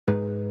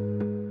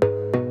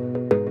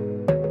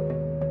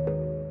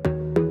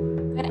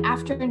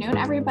afternoon,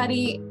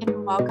 everybody,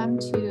 and welcome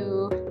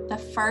to the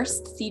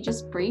first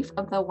CGIS brief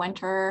of the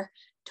winter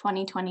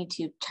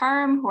 2022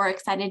 term. We're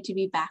excited to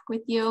be back with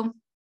you.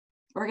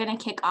 We're going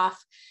to kick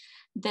off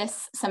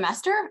this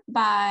semester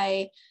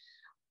by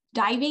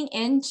diving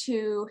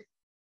into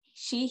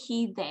she,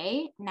 he,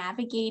 they,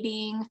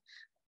 navigating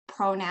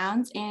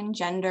pronouns in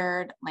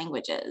gendered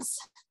languages.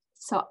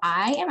 So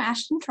I am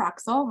Ashton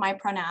Troxel. My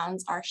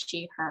pronouns are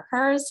she, her,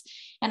 hers,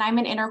 and I'm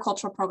an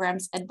intercultural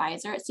programs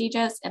advisor at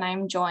CGIS, and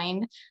I'm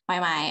joined by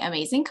my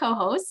amazing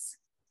co-hosts.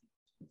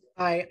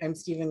 Hi, I'm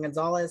Stephen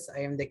Gonzalez. I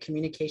am the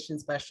communication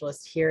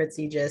specialist here at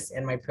CGIS,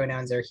 and my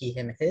pronouns are he,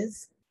 him,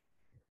 his.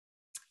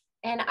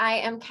 And I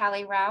am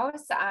Callie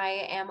Rouse.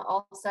 I am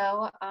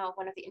also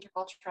one of the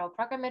intercultural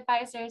program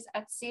advisors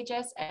at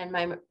CGIS, and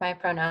my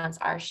pronouns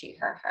are she,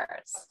 her,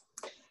 hers.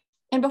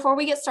 And before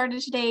we get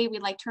started today,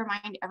 we'd like to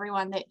remind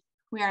everyone that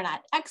we are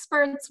not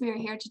experts. We are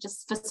here to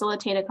just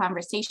facilitate a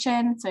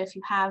conversation. So if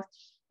you have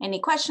any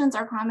questions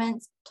or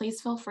comments,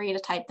 please feel free to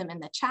type them in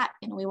the chat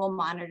and we will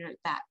monitor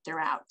that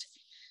throughout.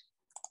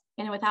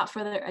 And without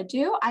further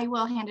ado, I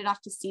will hand it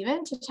off to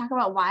Stephen to talk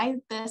about why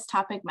this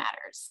topic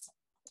matters.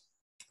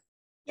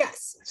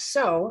 Yes,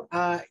 so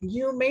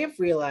you may have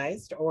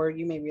realized, or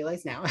you may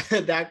realize now,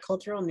 that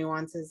cultural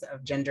nuances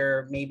of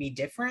gender may be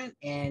different,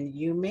 and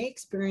you may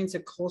experience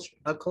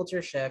a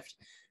culture shift,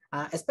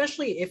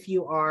 especially if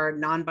you are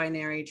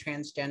non-binary,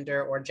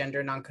 transgender, or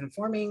gender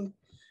non-conforming.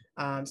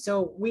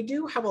 So we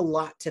do have a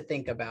lot to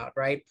think about,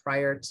 right,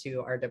 prior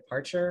to our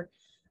departure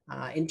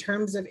in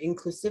terms of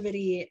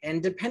inclusivity,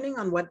 and depending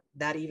on what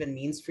that even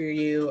means for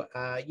you,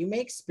 you may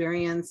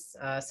experience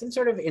some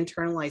sort of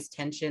internalized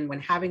tension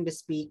when having to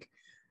speak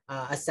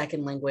a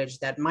second language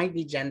that might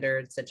be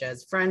gendered, such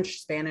as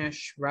French,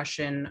 Spanish,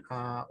 Russian,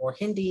 or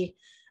Hindi,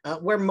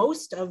 where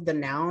most of the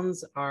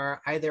nouns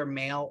are either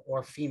male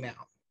or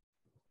female.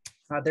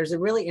 There's a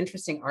really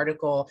interesting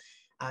article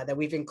that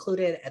we've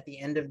included at the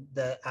end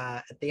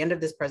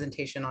of this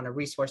presentation on a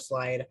resource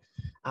slide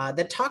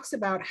that talks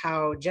about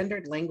how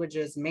gendered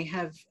languages may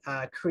have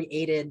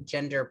created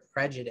gender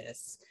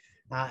prejudice.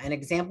 An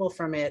example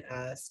from it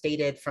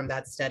stated from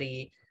that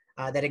study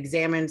that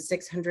examined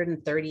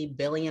 630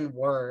 billion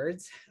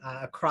words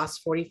across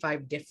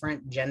 45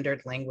 different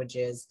gendered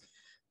languages.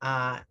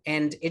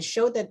 And it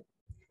showed that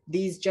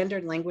these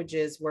gendered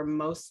languages were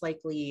most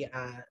likely,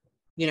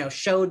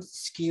 showed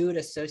skewed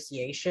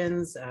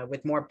associations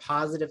with more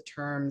positive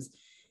terms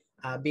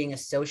being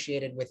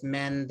associated with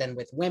men than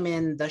with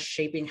women, thus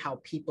shaping how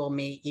people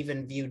may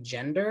even view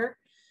gender.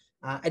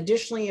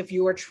 Additionally, if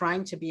you are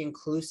trying to be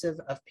inclusive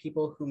of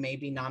people who may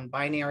be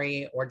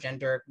non-binary or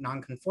gender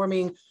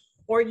non-conforming,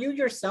 or you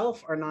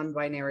yourself are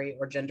non-binary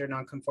or gender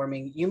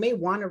non-conforming, you may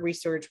want to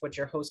research what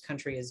your host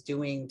country is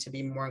doing to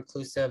be more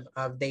inclusive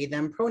of they,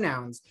 them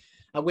pronouns,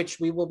 which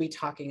we will be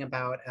talking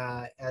about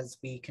as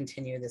we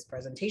continue this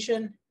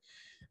presentation.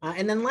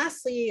 And then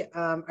lastly,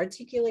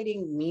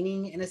 articulating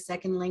meaning in a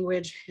second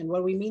language. And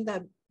what we mean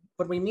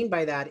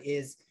by that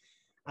is,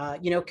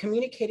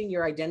 communicating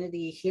your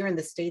identity here in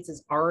the States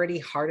is already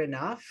hard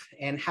enough,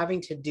 and having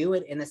to do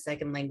it in a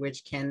second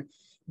language can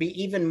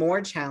be even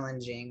more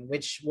challenging,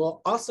 which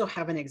we'll also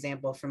have an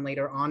example from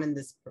later on in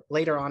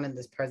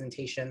this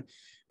presentation.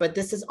 But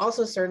this is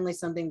also certainly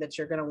something that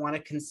you're going to want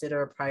to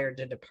consider prior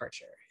to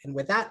departure. And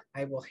with that,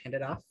 I will hand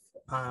it off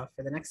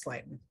for the next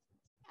slide.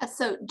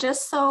 So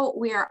just so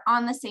we are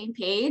on the same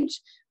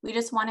page, we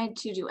just wanted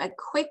to do a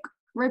quick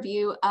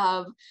review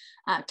of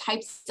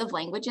types of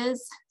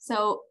languages.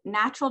 So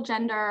natural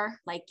gender,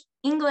 like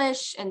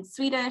English and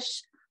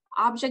Swedish,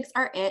 objects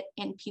are it,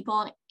 and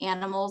people and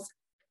animals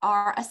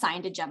are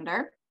assigned a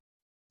gender.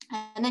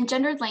 And then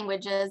gendered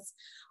languages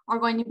are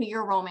going to be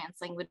your Romance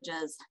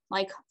languages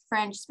like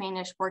French,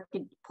 Spanish,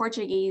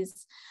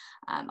 Portuguese,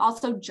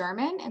 also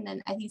German. And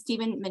then I think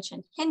Stephen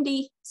mentioned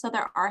Hindi. So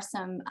there are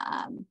some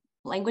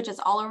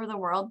languages all over the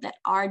world that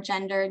are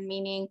gendered,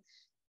 meaning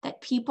that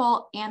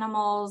people,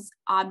 animals,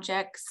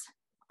 objects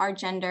are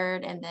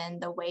gendered. And then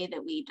the way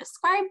that we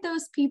describe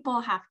those people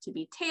have to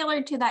be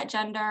tailored to that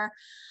gender.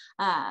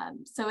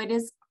 So it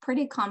is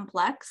pretty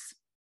complex.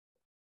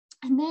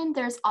 And then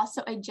there's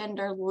also a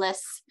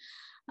genderless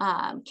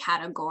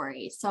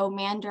category. So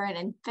Mandarin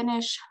and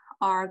Finnish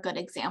are good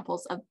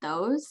examples of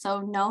those. So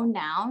no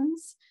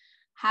nouns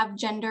have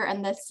gender,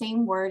 and the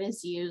same word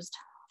is used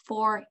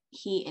for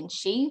he and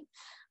she.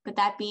 But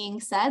that being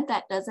said,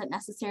 that doesn't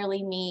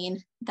necessarily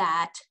mean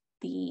that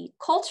the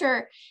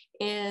culture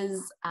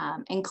is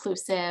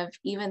inclusive,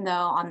 even though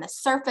on the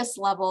surface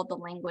level, the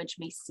language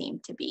may seem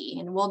to be.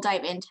 And we'll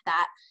dive into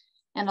that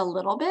in a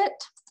little bit.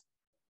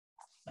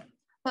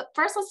 But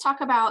first, let's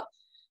talk about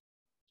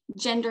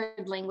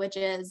gendered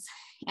languages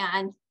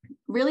and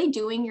really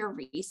doing your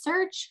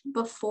research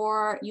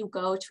before you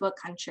go to a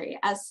country.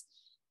 As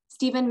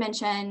Stephen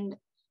mentioned,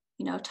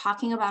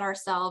 talking about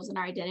ourselves and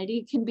our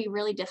identity can be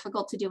really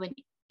difficult to do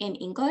in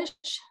English,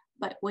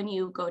 but when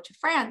you go to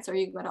France or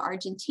you go to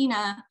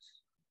Argentina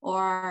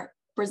or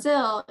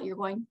Brazil, you're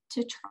going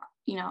to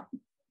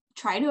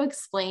try to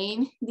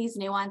explain these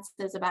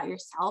nuances about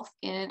yourself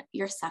in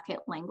your second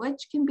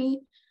language can be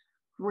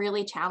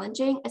really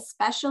challenging,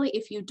 especially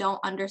if you don't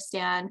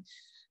understand,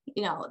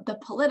 the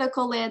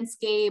political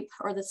landscape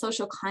or the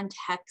social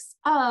context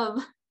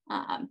of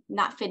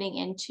not fitting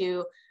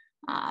into,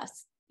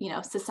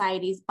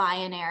 society's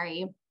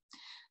binary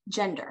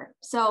gender.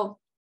 So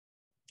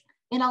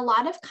in a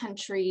lot of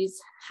countries,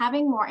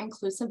 having more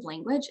inclusive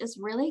language is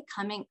really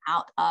coming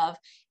out of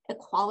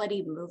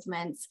equality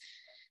movements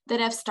that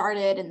have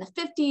started in the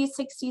 50s,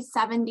 60s,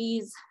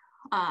 70s.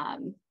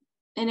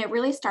 And it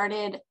really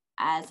started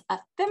as a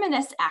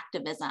feminist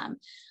activism.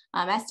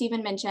 As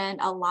Stephen mentioned,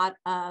 a lot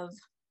of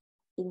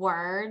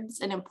words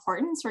and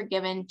importance were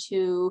given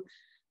to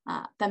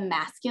the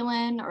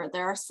masculine, or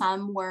there are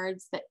some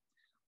words that,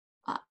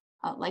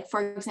 like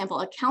for example,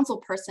 a council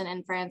person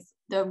in France,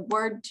 the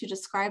word to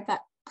describe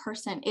that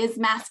person is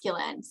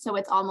masculine. So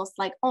it's almost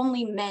like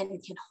only men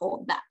can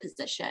hold that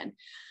position.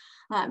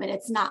 And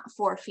it's not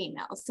for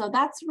females. So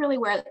that's really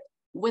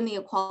when the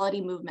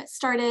equality movement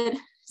started.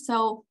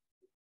 So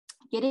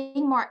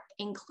getting more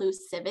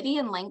inclusivity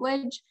in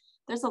language,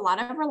 there's a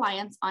lot of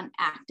reliance on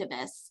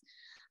activists,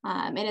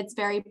 and it's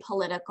very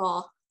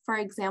political. For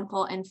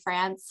example, in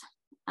France,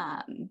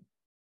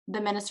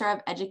 the Minister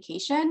of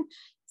Education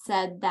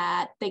said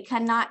that they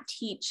cannot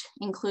teach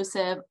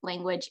inclusive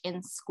language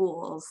in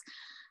schools.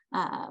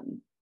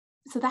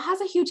 So that has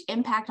a huge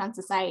impact on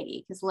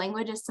society because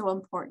language is so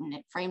important.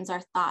 It frames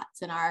our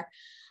thoughts and our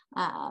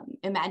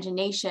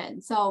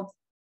imagination. So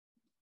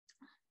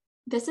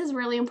this is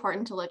really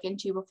important to look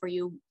into before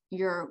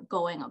you're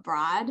going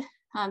abroad.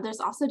 There's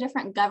also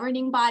different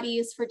governing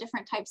bodies for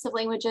different types of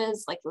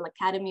languages, like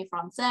l'Académie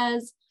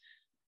Française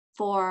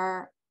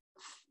for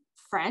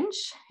French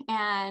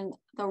and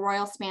the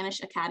Royal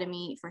Spanish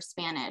Academy for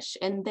Spanish.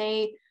 And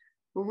they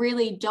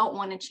really don't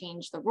want to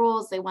change the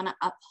rules. They want to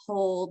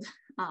uphold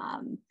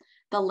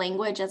the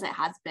language as it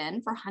has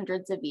been for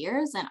hundreds of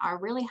years and are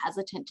really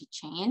hesitant to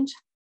change.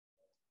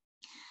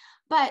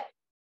 But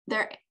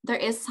there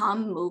is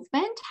some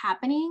movement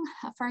happening.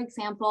 For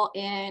example,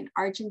 in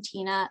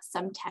Argentina,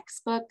 some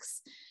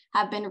textbooks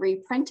have been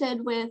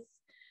reprinted with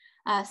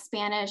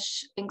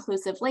Spanish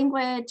inclusive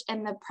language,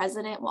 and the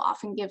president will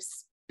often give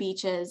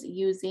speeches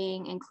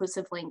using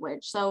inclusive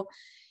language. So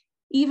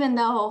even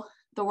though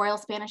the Royal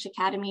Spanish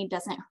Academy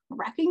doesn't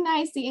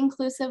recognize the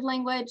inclusive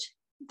language,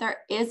 there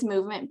is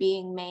movement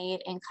being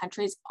made in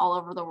countries all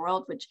over the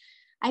world, which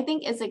I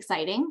think is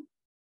exciting.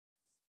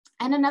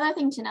 And another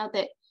thing to note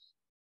that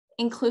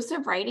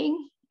inclusive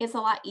writing is a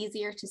lot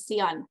easier to see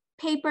on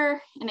paper,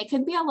 and it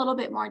could be a little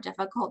bit more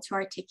difficult to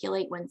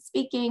articulate when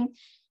speaking.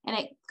 And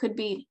it could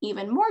be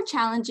even more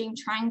challenging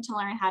trying to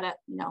learn how to,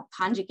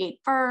 conjugate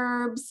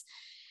verbs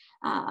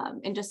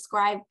and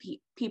describe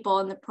people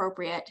in the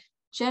appropriate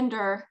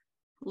gender,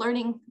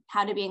 learning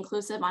how to be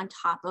inclusive on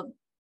top of,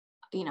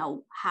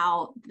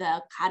 how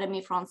the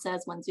Académie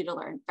Française wants you to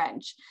learn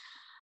French.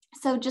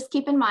 So just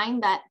keep in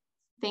mind that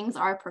things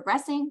are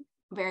progressing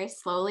very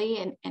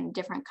slowly in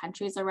different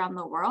countries around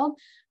the world,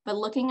 but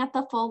looking at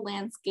the full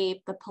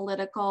landscape, the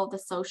political, the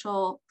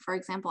social, for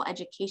example,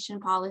 education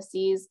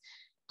policies,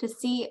 to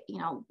see,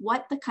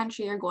 what the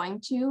country you're going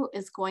to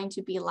is going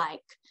to be like.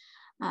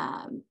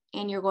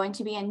 And you're going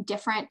to be in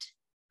different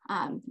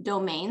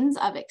domains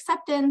of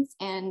acceptance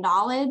and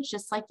knowledge,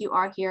 just like you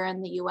are here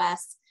in the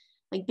US.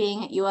 Like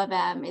being at U of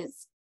M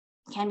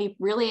can be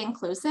really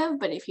inclusive,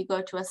 but if you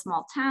go to a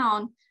small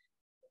town,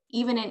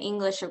 even in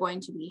English, you're going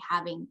to be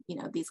having,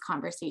 these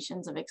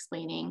conversations of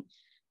explaining,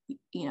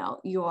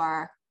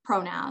 your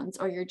pronouns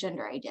or your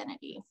gender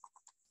identity.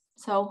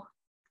 So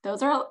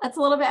that's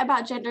a little bit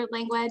about gendered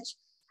language.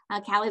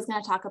 Callie's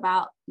going to talk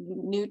about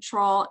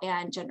neutral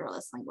and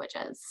genderless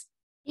languages.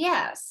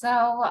 Yeah,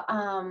 so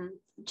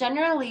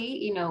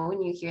generally,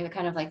 when you hear the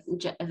kind of like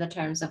the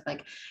terms of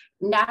like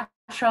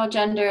natural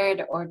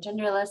gendered or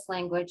genderless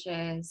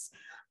languages,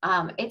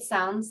 it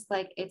sounds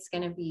like it's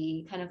going to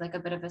be kind of like a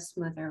bit of a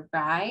smoother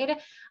ride.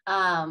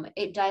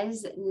 It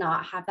does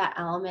not have that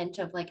element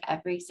of like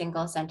every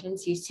single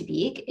sentence you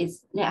speak it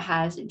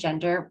has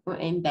gender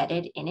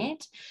embedded in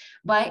it,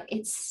 but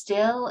it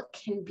still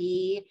can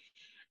be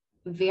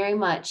very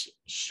much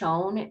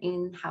shown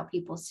in how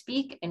people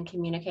speak and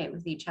communicate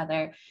with each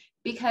other,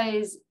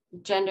 because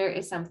gender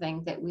is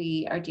something that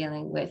we are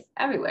dealing with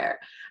everywhere,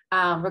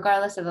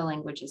 regardless of the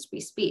languages we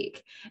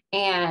speak.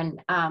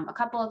 And a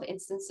couple of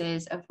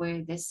instances of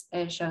where this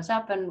shows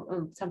up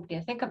and something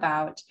to think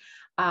about,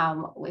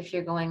 if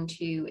you're going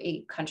to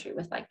a country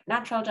with like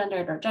natural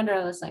gendered or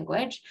genderless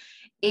language,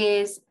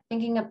 is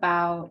thinking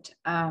about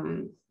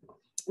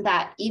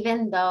that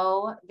even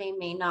though they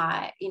may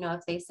not,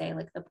 if they say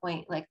like the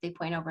point, like they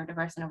point over to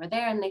person over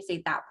there and they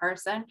say that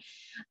person,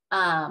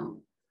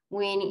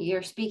 when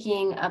you're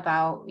speaking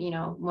about,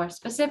 more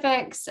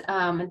specifics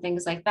and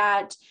things like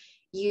that,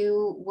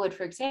 you would,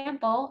 for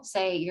example,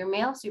 say your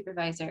male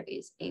supervisor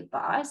is a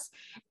boss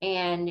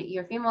and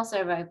your female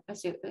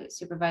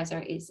supervisor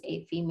is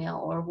a female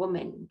or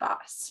woman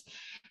boss.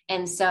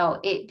 And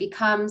so it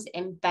becomes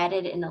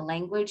embedded in the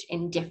language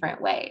in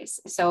different ways.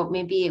 So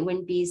maybe it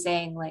wouldn't be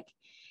saying like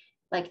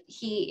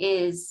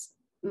he is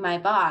my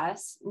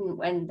boss,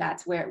 and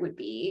that's where it would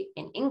be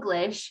in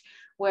English.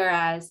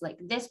 Whereas like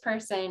this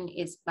person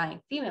is my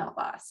female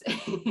boss,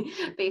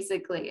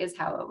 basically is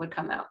how it would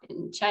come out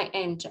in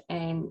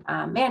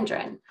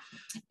Mandarin.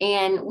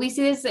 And we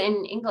see this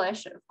in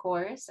English, of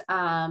course.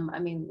 I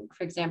mean,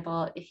 for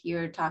example, if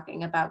you're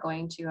talking about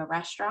going to a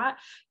restaurant,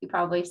 you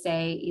probably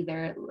say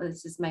either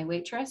this is my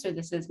waitress or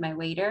this is my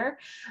waiter,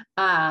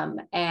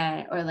 and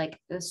or like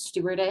a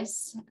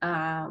stewardess,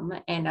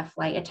 and a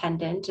flight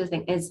attendant, I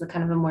think is the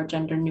kind of a more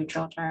gender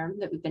neutral term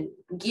that we've been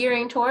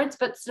gearing towards,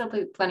 but still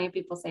plenty of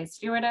people say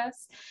stewardess,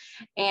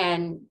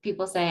 and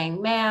people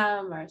saying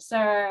ma'am or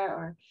sir,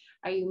 or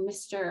are you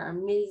Mr. or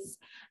Ms.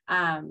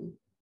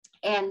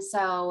 And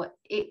so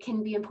it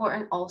can be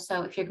important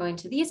also, if you're going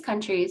to these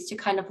countries, to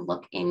kind of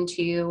look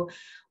into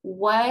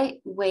what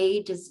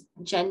way does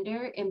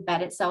gender embed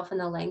itself in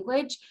the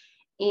language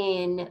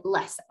in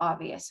less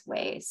obvious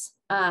ways,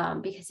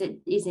 because it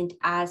isn't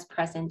as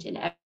present in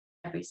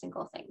every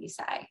single thing you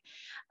say.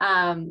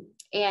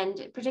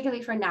 And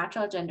particularly for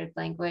natural gendered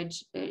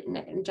language,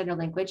 gender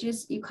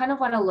languages, you kind of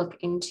want to look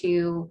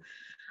into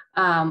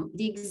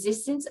the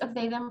existence of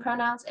they, them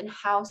pronouns and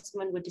how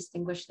someone would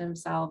distinguish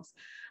themselves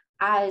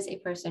as a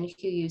person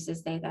who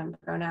uses they, them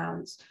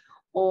pronouns,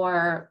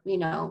 or, you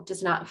know,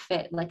 does not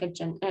fit like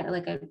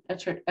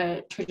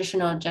a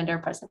traditional gender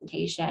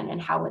presentation, and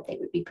how would they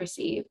would be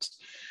perceived.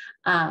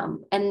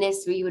 And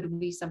this would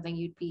be something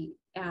it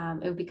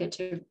would be good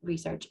to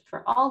research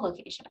for all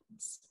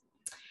locations.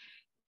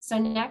 So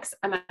next,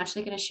 I'm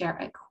actually going to share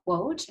a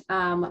quote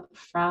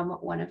from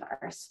one of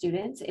our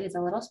students. It is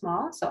a little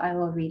small, so I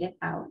will read it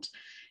out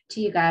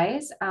to you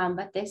guys.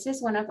 But this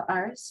is one of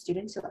our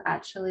students who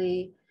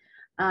actually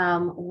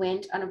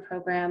went on a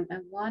program, I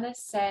want to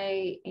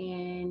say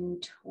in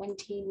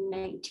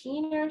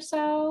 2019 or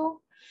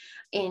so,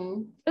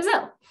 in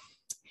Brazil.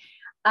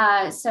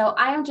 So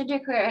I am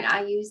genderqueer and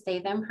I use they,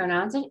 them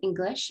pronouns in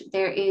English.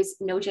 There is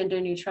no gender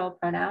neutral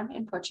pronoun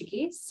in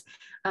Portuguese,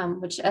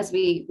 which, as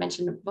we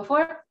mentioned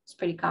before, is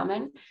pretty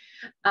common.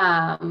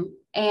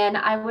 And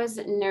I was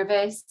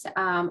nervous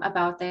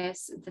about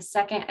this the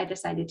second I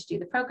decided to do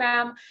the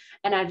program,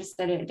 and I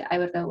decided I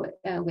would go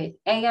with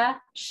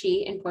ella,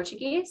 she in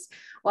Portuguese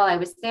while I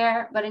was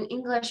there, but in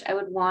English I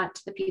would want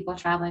the people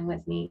traveling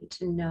with me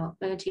to know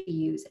to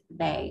use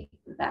they,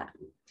 them.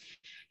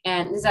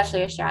 And this is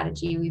actually a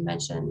strategy we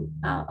mentioned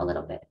a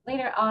little bit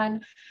later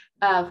on,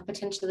 of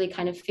potentially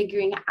kind of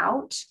figuring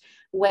out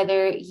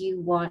whether you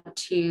want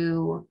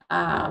to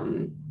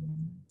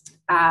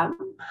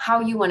how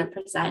you want to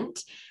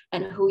present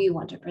and who you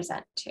want to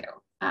present to,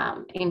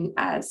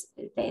 as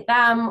they,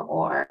 them,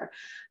 or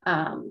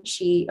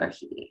she or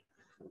he.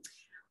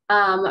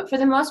 For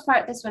the most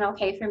part, this went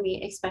okay for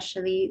me,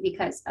 especially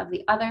because of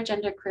the other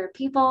genderqueer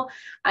people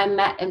I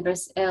met in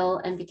Brazil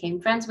and became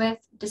friends with.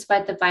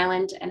 Despite the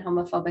violent and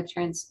homophobic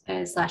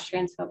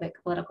transphobic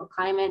political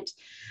climate,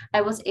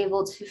 I was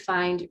able to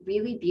find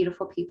really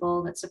beautiful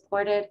people that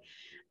supported,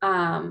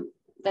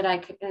 that I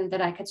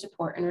could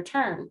support in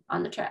return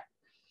on the trip.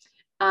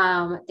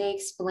 They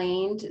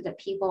explained that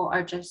people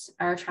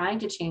are trying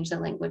to change the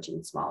language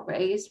in small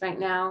ways right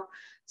now.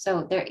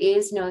 So there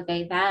is no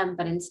they, them,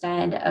 but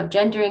instead of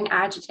gendering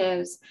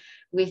adjectives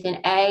with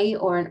an A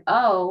or an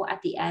O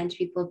at the end,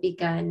 people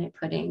begun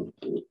putting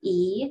an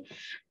E.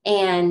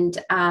 And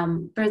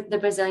the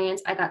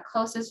Brazilians I got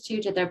closest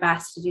to did their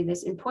best to do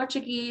this in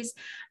Portuguese,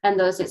 and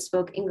those that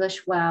spoke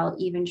English well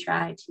even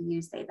tried to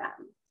use they,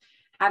 them.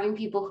 Having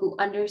people who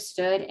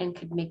understood and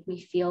could make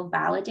me feel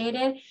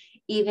validated,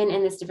 even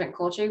in this different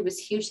culture, was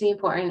hugely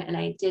important, and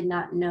I did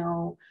not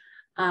know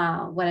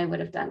what I would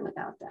have done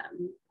without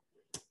them.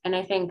 And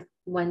I think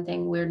one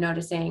thing we're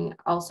noticing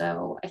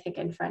also, I think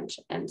in French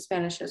and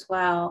Spanish as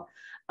well,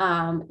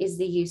 is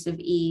the use of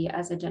E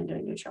as a gender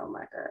neutral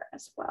marker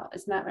as well.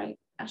 Isn't that right,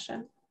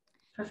 Asha,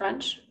 for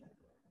French?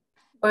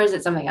 Or is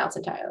it something else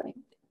entirely?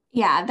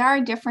 Yeah, there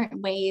are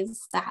different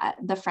ways that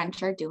the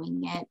French are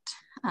doing it.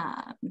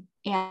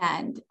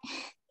 And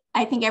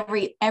I think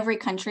every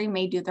country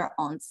may do their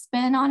own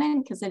spin on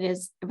it, because it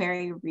is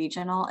very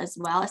regional as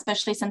well,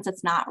 especially since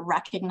it's not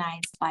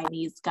recognized by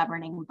these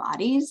governing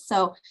bodies.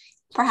 So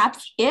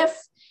perhaps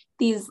if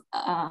these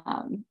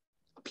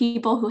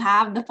people who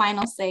have the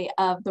final say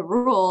of the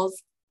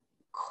rules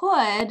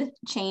could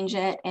change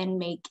it and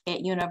make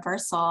it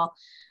universal,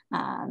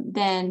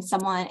 then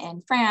someone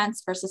in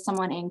France versus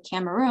someone in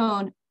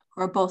Cameroon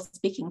who are both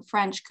speaking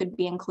French could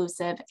be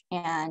inclusive,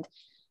 and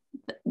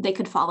they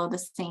could follow the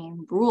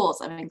same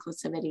rules of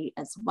inclusivity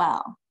as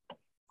well.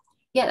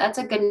 Yeah, that's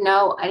a good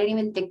note. I didn't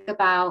even think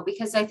about,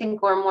 because I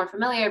think we're more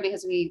familiar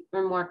because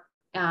we're more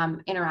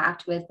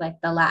interact with like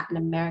the Latin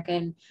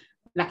American,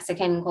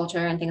 Mexican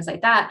culture and things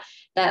like that,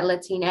 that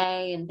Latina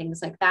and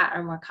things like that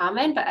are more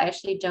common, but I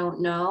actually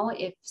don't know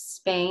if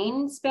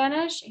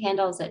Spanish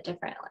handles it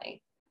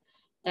differently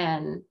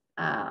than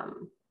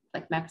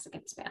like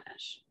Mexican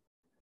Spanish.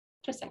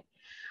 Interesting.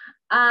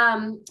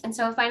 And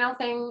so a final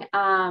thing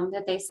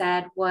that they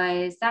said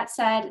was, that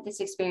said,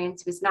 this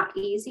experience was not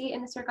easy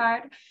in this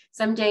regard.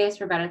 Some days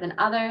were better than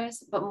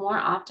others, but more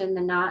often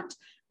than not,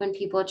 when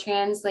people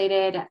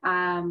translated,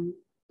 I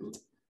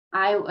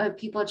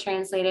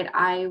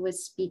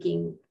was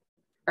speaking,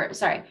 or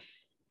sorry,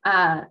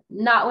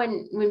 not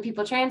when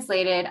people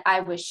translated,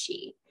 I was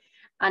she,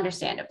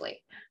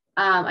 understandably.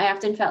 I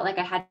often felt like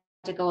I had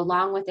to go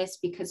along with this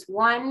because,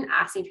 one,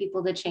 asking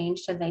people to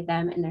change to they,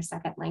 them in their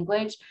second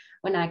language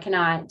when I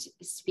cannot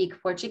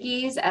speak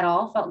Portuguese at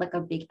all felt like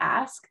a big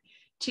ask.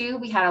 Two,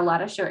 we had a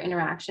lot of short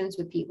interactions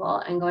with people,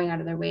 and going out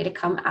of their way to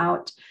come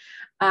out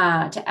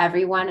to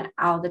everyone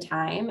all the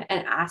time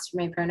and ask for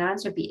my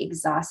pronouns would be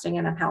exhausting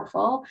and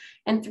unhelpful.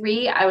 And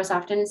three, I was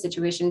often in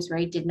situations where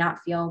I did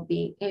not feel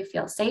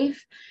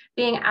safe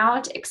being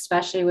out,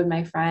 especially when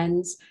my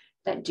friends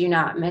that do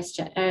not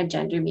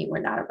misgender me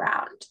were not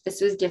around. This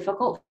was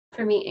difficult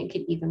for me and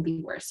could even be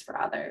worse for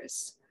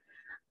others.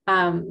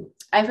 I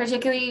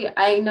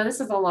know this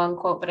is a long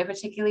quote, but I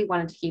particularly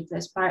wanted to keep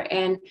this part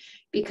in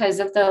because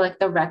of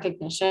the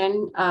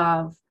recognition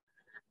of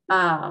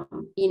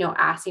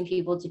asking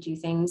people to do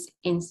things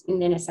in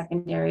a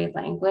secondary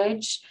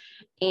language,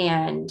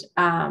 and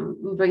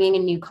bringing a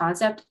new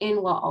concept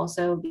in while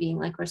also being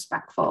like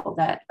respectful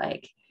that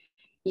like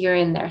you're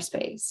in their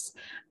space.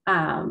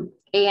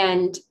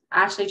 And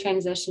actually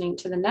transitioning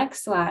to the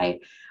next slide,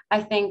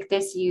 I think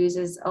this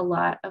uses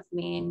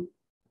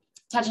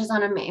touches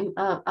on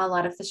a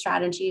lot of the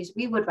strategies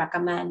we would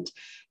recommend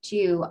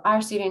to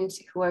our students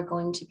who are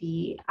going to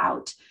be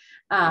out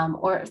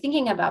or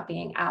thinking about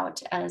being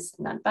out as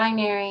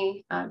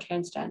non-binary,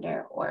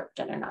 transgender, or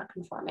gender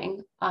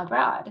non-conforming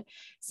abroad.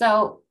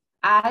 So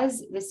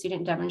as the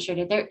student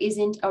demonstrated, there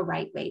isn't a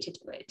right way to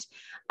do it.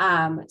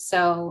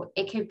 So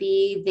it could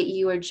be that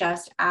you are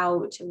just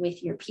out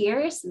with your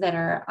peers that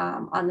are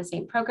on the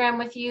same program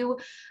with you,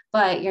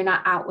 but you're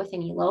not out with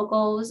any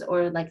locals,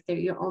 or like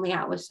you're only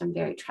out with some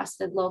very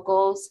trusted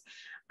locals.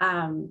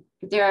 And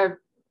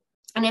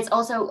it's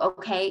also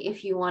okay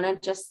if you want to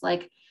just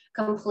like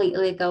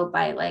completely go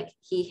by like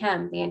he,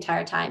 him the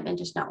entire time and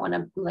just not want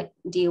to like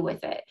deal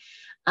with it.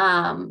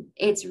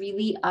 It's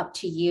really up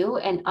to you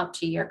and up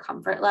to your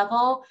comfort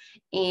level.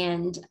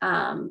 And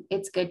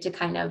it's good to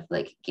kind of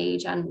like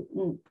gauge on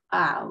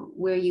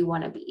where you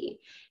want to be.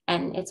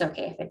 And it's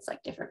okay if it's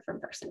like different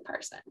from person to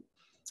person.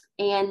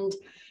 And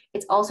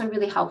it's also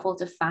really helpful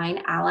to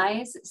find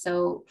allies.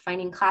 So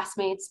finding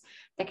classmates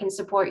that can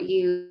support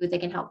you,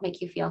 that can help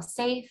make you feel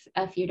safe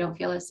if you don't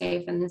feel as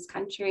safe in this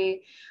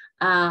country.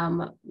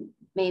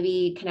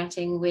 Maybe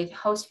connecting with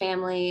host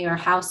family or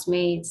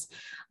housemates,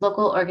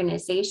 local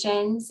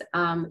organizations.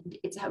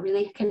 It's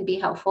really can be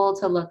helpful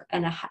to look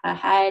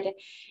ahead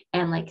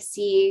and like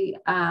see,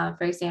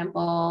 for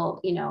example,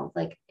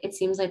 like it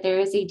seems like there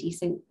is a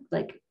decent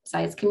like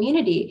sized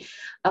community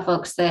of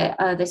folks that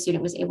the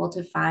student was able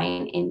to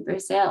find in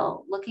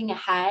Brazil. Looking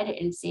ahead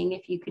and seeing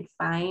if you could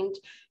find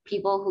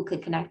people who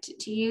could connect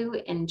to you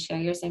and share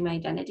your same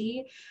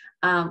identity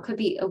could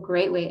be a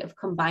great way of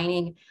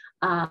combining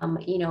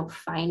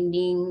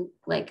finding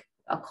like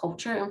a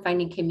culture and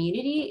finding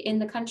community in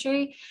the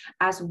country,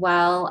 as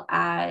well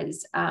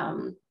as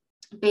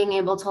being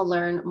able to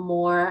learn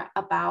more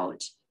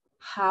about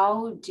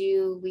how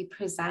do we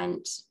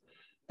present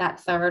that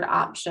third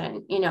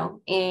option,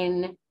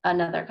 in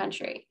another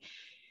country.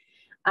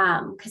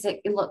 Because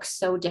it looks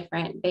so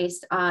different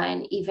based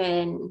on,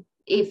 even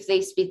if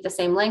they speak the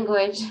same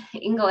language,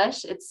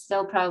 English, it's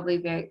still probably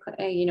very,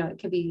 it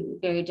could be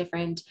very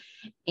different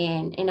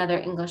in another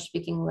English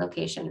speaking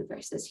location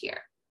versus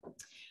here.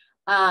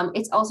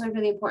 It's also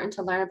really important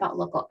to learn about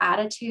local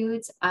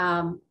attitudes,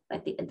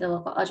 like the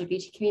local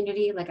LGBT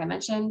community, like I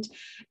mentioned,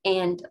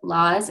 and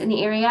laws in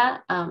the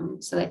area.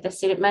 So like the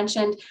student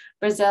mentioned,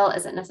 Brazil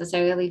isn't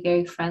necessarily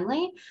very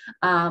friendly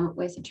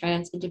with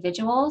trans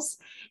individuals.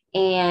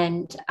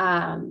 And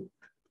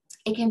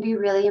it can be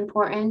really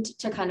important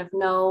to kind of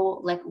know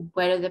like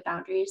what are the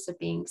boundaries of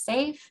being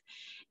safe,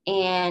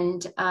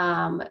 and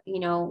how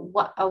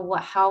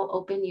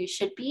open you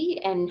should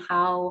be, and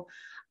how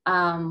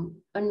and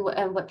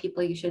what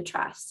people you should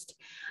trust.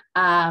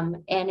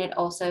 And it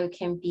also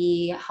can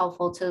be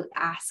helpful to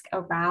ask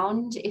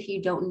around if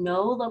you don't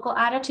know local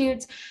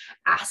attitudes,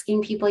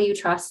 asking people you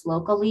trust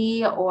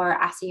locally, or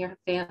asking your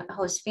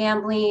host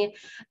family.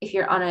 If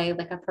you're on a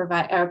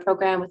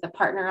program with a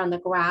partner on the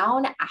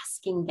ground,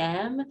 asking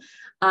them.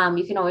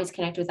 You can always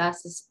connect with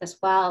us as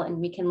well, and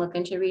we can look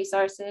into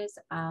resources.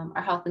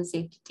 Our health and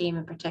safety team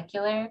in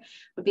particular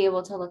would be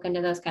able to look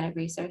into those kind of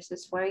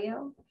resources for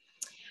you.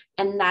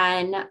 And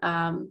then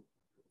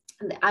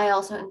I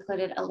also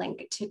included a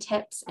link to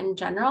tips in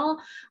general,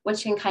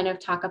 which can kind of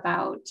talk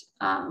about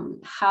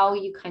how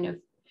you kind of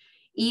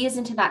ease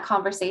into that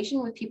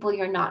conversation with people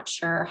you're not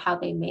sure how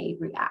they may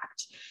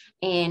react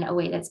in a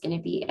way that's going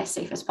to be as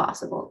safe as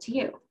possible to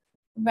you.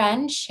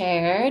 Ren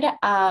shared,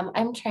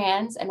 I'm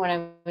trans, and when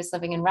I was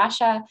living in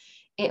Russia,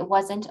 it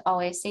wasn't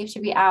always safe to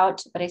be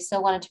out, but I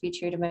still wanted to be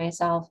true to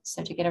myself.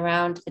 So to get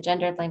around the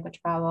gendered language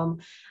problem,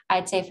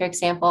 I'd say, for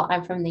example,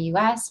 I'm from the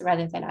US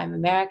rather than I'm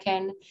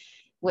American,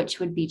 which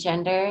would be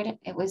gendered.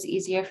 It was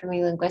easier for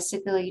me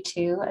linguistically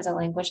too, as a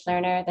language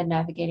learner, than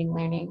navigating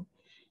learning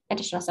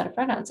additional set of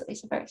pronouns, at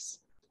least at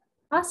first.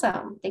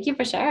 Awesome. Thank you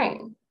for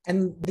sharing.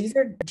 And these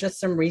are just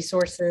some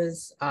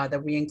resources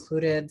that we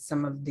included,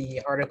 some of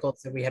the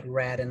articles that we had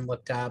read and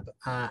looked up.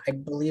 I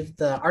believe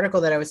the article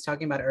that I was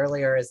talking about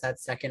earlier is that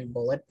second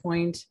bullet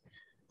point.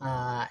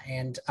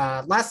 And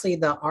lastly,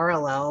 the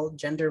RLL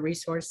gender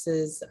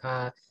resources.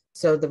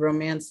 So the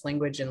Romance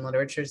Language and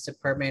Literatures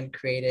Department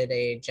created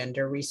a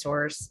gender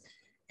resource.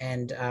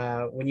 And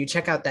when you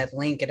check out that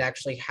link, it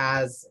actually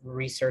has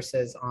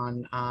resources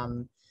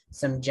on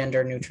some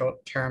gender neutral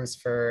terms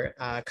for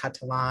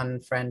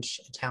Catalan, French,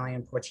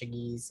 Italian,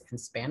 Portuguese, and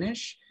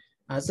Spanish.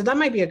 So that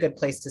might be a good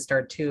place to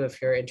start too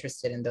if you're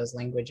interested in those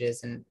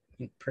languages and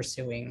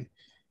pursuing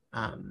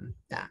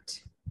that.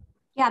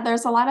 Yeah,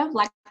 there's a lot of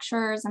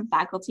lecturers and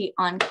faculty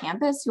on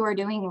campus who are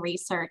doing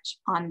research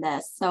on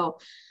this. So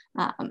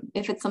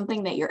if it's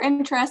something that you're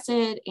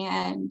interested in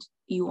and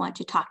you want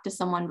to talk to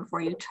someone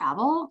before you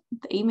travel,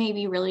 they may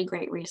be really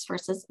great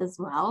resources as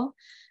well.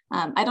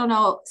 I don't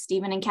know,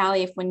 Stephen and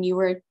Callie, if when you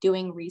were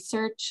doing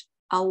research,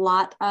 a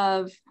lot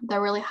of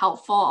the really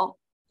helpful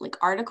like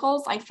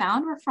articles I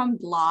found were from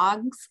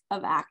blogs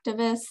of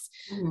activists.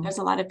 Mm-hmm. There's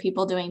a lot of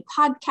people doing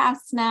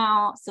podcasts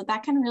now. So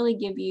that can really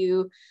give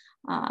you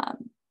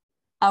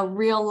a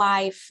real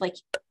life, like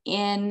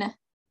in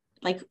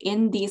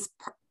these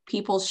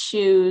people's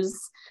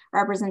shoes,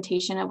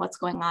 representation of what's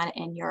going on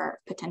in your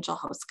potential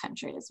host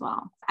country as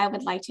well. I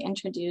would like to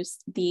introduce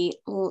the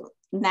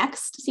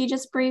next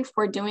CGIS brief.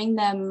 We're doing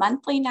them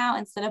monthly now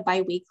instead of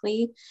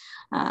bi-weekly.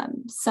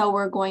 So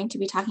we're going to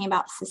be talking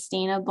about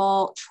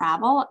sustainable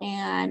travel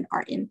and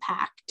our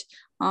impact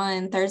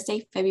on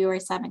Thursday, February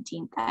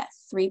 17th at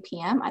 3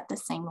 p.m. at the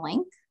same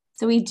link.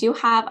 So we do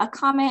have a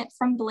comment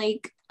from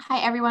Blake. Hi,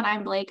 everyone.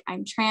 I'm Blake.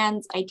 I'm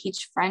trans. I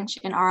teach French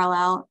in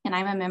RLL, and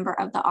I'm a member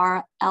of the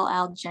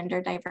RLL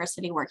Gender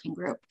Diversity Working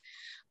Group.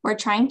 We're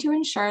trying to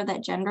ensure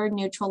that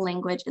gender-neutral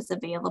language is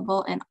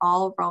available in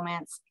all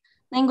Romance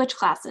language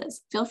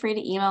classes. Feel free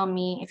to email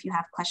me if you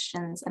have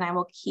questions, and I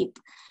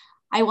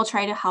will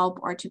try to help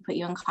or to put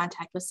you in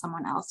contact with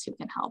someone else who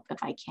can help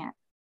if I can't.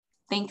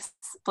 Thanks,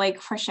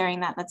 Blake, for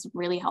sharing that. That's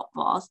really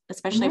helpful,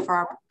 especially for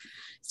our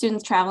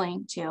students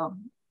traveling to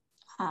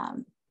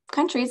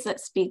countries that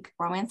speak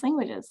Romance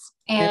languages.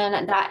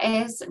 And that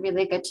is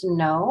really good to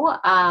know.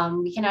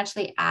 We can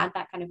actually add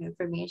that kind of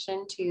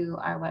information to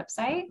our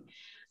website.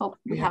 Oh,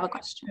 we have a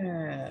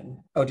question.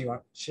 Oh,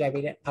 should I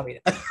read it? I'll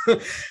read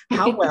it.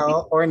 How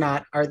well or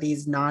not are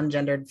these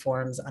non-gendered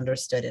forms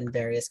understood in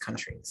various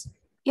countries?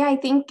 Yeah, I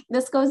think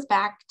this goes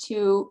back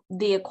to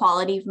the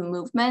equality of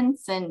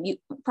movements, and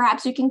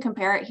perhaps you can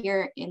compare it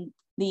here in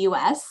the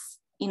US.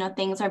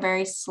 Things are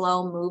very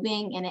slow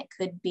moving, and it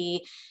could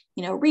be,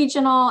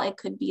 regional. It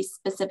could be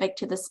specific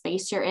to the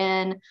space you're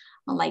in.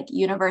 Like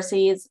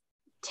universities,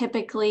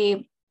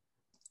 typically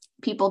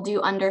people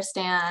do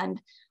understand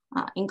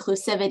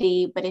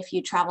inclusivity, but if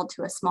you travel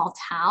to a small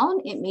town,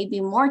 it may be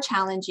more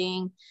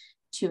challenging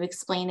to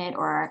explain it,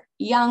 or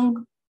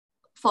young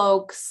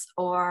folks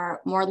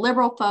or more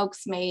liberal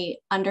folks may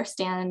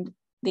understand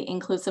the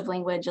inclusive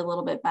language a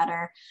little bit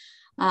better.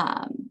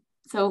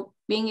 So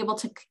being able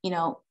to,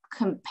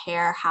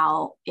 compare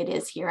how it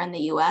is here in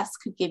the US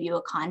could give you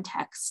a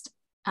context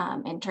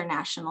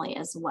internationally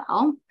as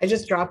well. I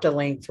just dropped a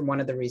link from one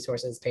of the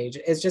resources page.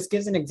 It just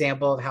gives an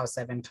example of how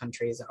 7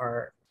 countries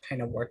are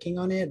kind of working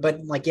on it.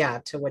 But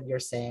to what you're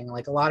saying,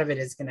 a lot of it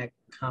is going to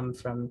come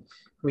from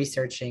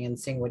researching and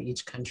seeing what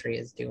each country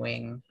is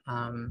doing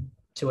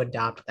to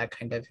adopt that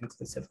kind of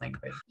inclusive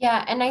language.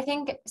 Yeah, and I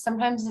think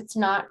sometimes it's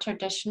not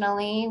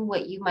traditionally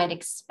what you might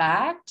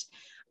expect.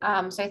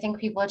 So I think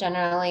people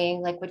generally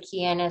would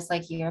key in as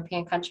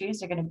European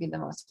countries are going to be the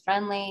most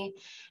friendly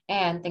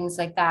and things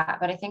like that.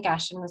 But I think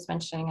Ashton was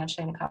mentioning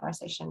actually in a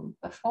conversation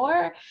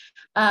before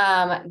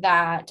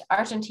that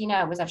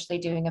Argentina was actually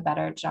doing a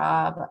better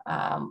job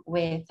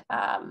with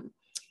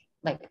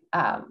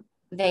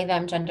they,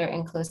 them gender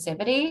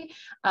inclusivity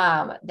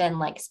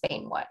than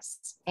Spain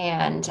was.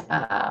 And,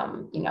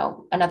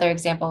 another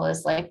example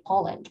is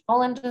Poland.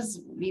 Poland is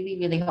really,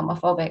 really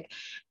homophobic.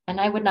 And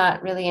I would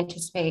not really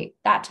anticipate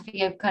that to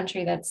be a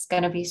country that's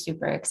going to be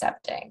super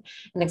accepting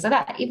and things like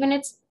that, even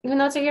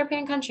though it's a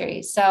European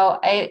country. So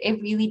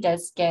it really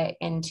does get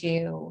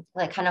into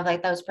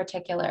those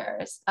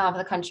particulars of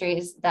the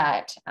countries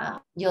that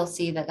you'll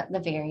see that the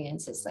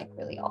variance is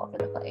really all over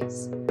the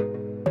place.